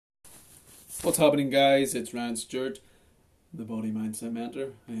What's happening, guys? It's Ryan Stewart, the Body Mindset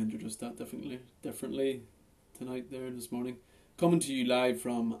Mentor. I introduced that differently this morning. Coming to you live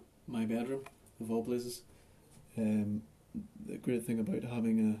from my bedroom, of all places. The great thing about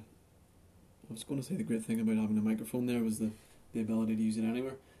having a microphone there was the ability to use it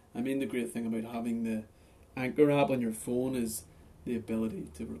anywhere. I mean, the great thing about having the Anchor app on your phone is the ability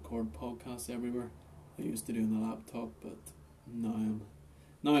to record podcasts everywhere. I used to do on the laptop, but now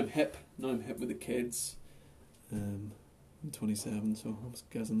I'm hip. Now I'm hip with the kids. I'm 27, so I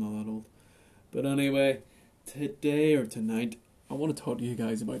guess I'm not that old. But anyway, tonight, I want to talk to you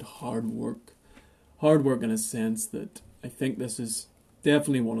guys about hard work. Hard work in a sense that I think this is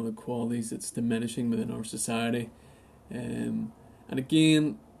definitely one of the qualities that's diminishing within our society. And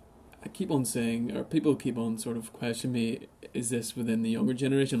again, I keep on saying, or people keep on sort of questioning me, is this within the younger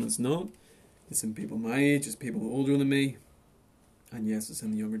generation? It's not. It's in people my age, it's people older than me. And yes, it's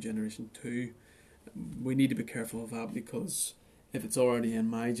in the younger generation too. We need to be careful of that, because if it's already in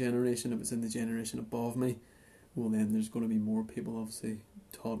my generation, if it's in the generation above me, well then there's going to be more people obviously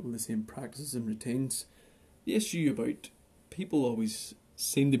taught with the same practices and routines. The issue about people always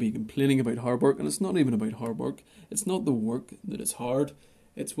seem to be complaining about hard work, and it's not even about hard work. It's not the work that is hard.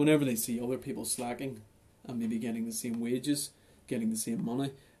 It's whenever they see other people slacking and maybe getting the same wages, getting the same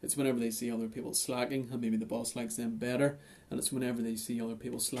money. It's whenever they see other people slacking and maybe the boss likes them better. And it's whenever they see other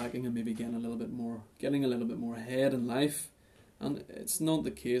people slacking and maybe getting a little bit more ahead in life. And it's not the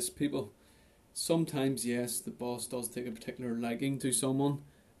case, people. Sometimes, yes, the boss does take a particular liking to someone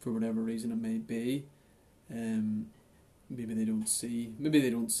for whatever reason it may be. Maybe they don't see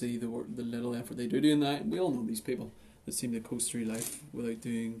the work, the little effort they do in that. We all know these people that seem to coast through life without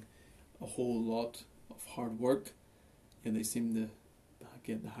doing a whole lot of hard work. And they seem to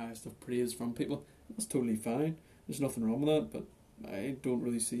get the highest of praise from people. That's totally fine. There's nothing wrong with that, but I don't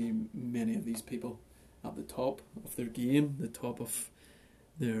really see many of these people at the top of their game, at the top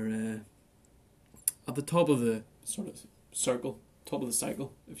of the sort of circle, top of the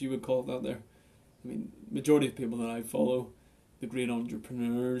cycle, if you would call it that there. I mean, majority of people that I follow, the great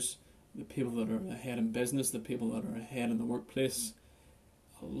entrepreneurs, the people that are ahead in business, the people that are ahead in the workplace,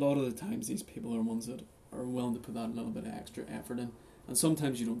 a lot of the times these people are ones that are willing to put that little bit of extra effort in. And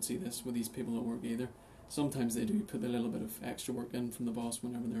sometimes you don't see this with these people at work either. Sometimes they do put a little bit of extra work in from the boss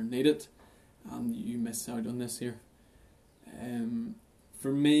whenever they're needed, and you miss out on this here.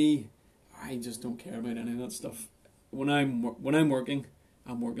 For me, I just don't care about any of that stuff. When I'm working,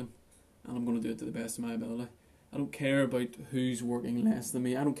 I'm working, and I'm going to do it to the best of my ability. I don't care about who's working less than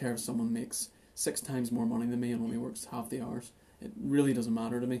me. I don't care if someone makes 6 times more money than me and only works half the hours. It really doesn't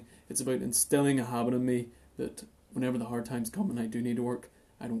matter to me. It's about instilling a habit in me that whenever the hard times come and I do need to work,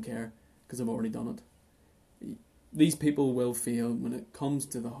 I don't care, because I've already done it. These people will feel when it comes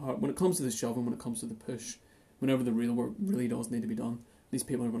to the shoving, when it comes to the push, whenever the real work really does need to be done, these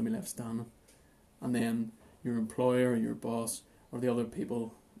people are going to be left standing. And then your employer or your boss or the other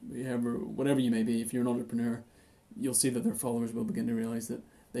people, whatever you may be, if you're an entrepreneur, you'll see that their followers will begin to realise that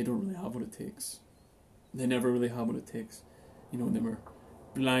they don't really have what it takes. They never really have what it takes. You know, they were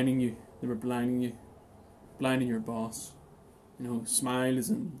blinding you, blinding your boss. You know, smiles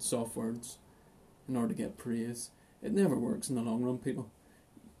and soft words in order to get praise. It never works in the long run, people.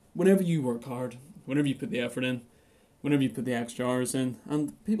 Whenever you work hard, whenever you put the effort in, whenever you put the extra hours in,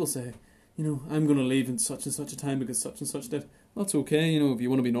 and people say, you know, I'm going to leave in such and such a time because such and such did. That's okay, you know, if you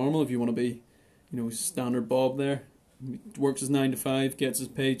want to be normal, if you want to be, you know, standard Bob there, works his 9 to 5, gets his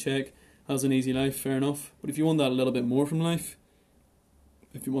paycheck, has an easy life, fair enough. But if you want that a little bit more from life,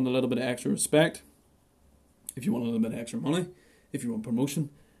 if you want a little bit of extra respect, if you want a little bit of extra money, if you want promotion,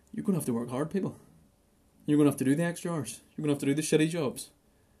 you're going to have to work hard, people. You're going to have to do the extra hours. You're going to have to do the shitty jobs.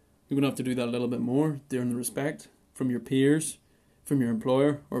 You're going to have to do that a little bit more to earn the respect from your peers, from your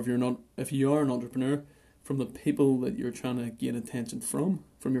employer, or if you are an entrepreneur, from the people that you're trying to gain attention from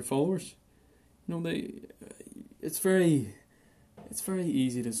your followers. You know, it's very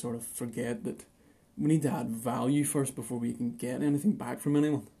easy to sort of forget that we need to add value first before we can get anything back from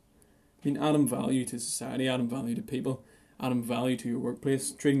anyone. I mean, adding value to society, adding value to people, adding value to your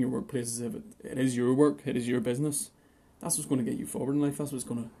workplace, treating your workplace as if it is your work, it is your business. That's what's going to get you forward in life. That's what's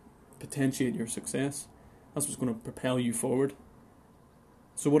going to potentiate your success. That's what's going to propel you forward.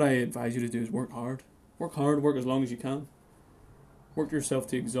 So what I advise you to do is work hard. Work hard, work as long as you can. Work yourself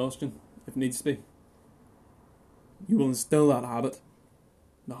to exhaustion, if needs to be. You will instill that habit,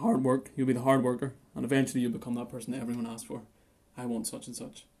 the hard work. You'll be the hard worker, and eventually you'll become that person that everyone asks for. I want such and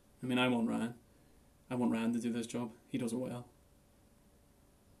such. I mean, I want Ryan. I want Ryan to do this job. He does it well.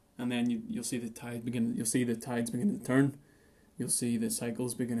 And then you'll see the tides beginning to turn. You'll see the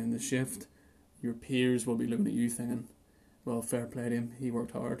cycles beginning to shift, Your peers will be looking at you thinking, well, fair play to him, he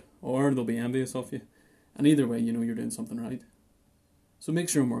worked hard. Or they'll be envious of you. And either way, you know you're doing something right. So make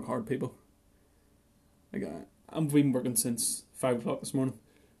sure and work hard, people. Like, I've been working since 5 o'clock this morning.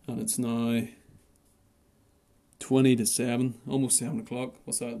 And it's now 20 to 7, almost 7 o'clock.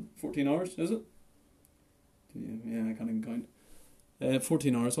 What's that, 14 hours, is it? Yeah, I can't even count.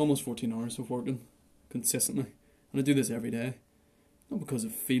 14 hours, almost 14 hours of working consistently. And I do this every day. Not because I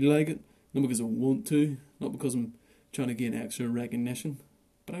feel like it, not because I want to, not because I'm trying to gain extra recognition.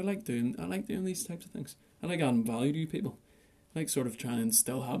 But I like doing these types of things. I like adding value to you people. I like sort of trying to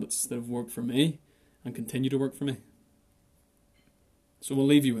instill habits that have worked for me and continue to work for me. So we'll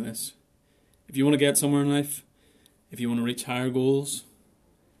leave you with this. If you want to get somewhere in life, if you want to reach higher goals,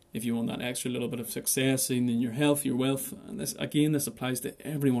 if you want that extra little bit of success in your health, your wealth, and this applies to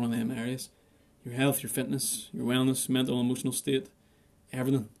every one of them areas. Your health, your fitness, your wellness, mental and emotional state,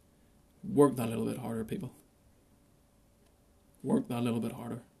 everything. Work that little bit harder, people. Work that little bit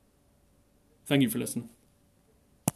harder. Thank you for listening.